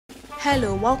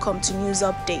Hello, welcome to News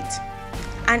Update.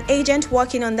 An agent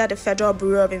working under the Federal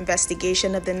Bureau of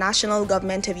Investigation of the National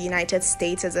Government of the United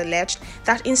States has alleged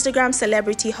that Instagram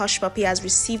celebrity Hushpuppi has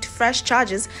received fresh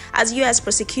charges as U.S.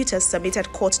 prosecutors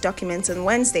submitted court documents on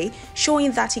Wednesday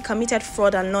showing that he committed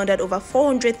fraud and laundered over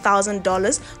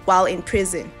 $400,000 while in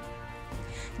prison.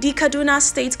 The Kaduna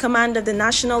State Command of the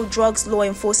National Drugs Law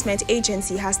Enforcement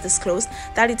Agency has disclosed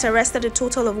that it arrested a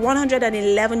total of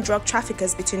 111 drug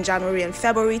traffickers between January and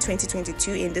February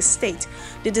 2022 in the state.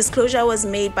 The disclosure was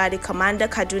made by the Commander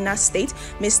Kaduna State,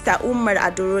 Mr. Umar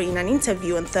Adoro, in an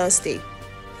interview on Thursday.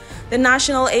 The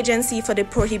National Agency for the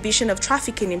Prohibition of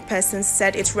Trafficking in Persons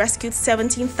said it rescued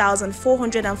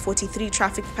 17,443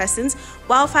 trafficked persons,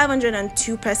 while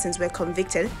 502 persons were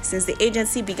convicted since the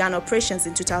agency began operations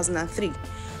in 2003.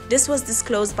 This was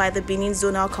disclosed by the Benin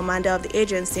Zonal Commander of the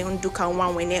agency, Nduka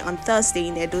Nwanwene, on Thursday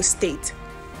in Edo State.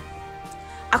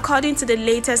 According to the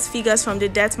latest figures from the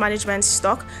debt management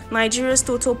stock, Nigeria's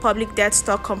total public debt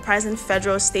stock comprising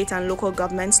federal, state and local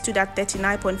governments stood at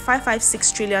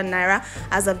 39.556 trillion naira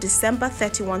as of December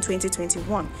 31,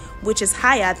 2021, which is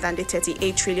higher than the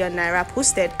 38 trillion naira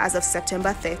posted as of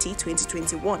September 30,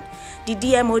 2021. The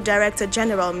DMO Director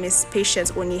General, Ms.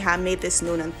 Patience Oniha, made this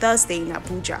known on Thursday in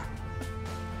Abuja.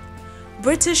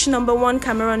 British number 1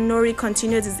 Cameron Norrie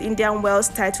continued his Indian Wells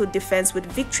title defense with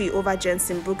victory over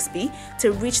Jenson Brooksby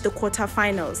to reach the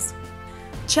quarter-finals.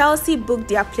 Chelsea booked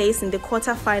their place in the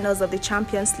quarter-finals of the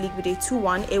Champions League with a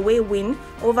 2-1 away win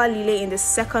over Lille in the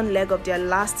second leg of their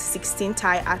last 16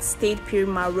 tie at Stade Pierre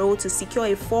Road to secure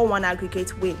a 4-1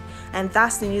 aggregate win. And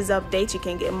that's the news update. You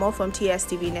can get more from TOS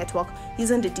TV Network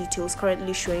using the details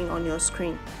currently showing on your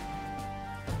screen.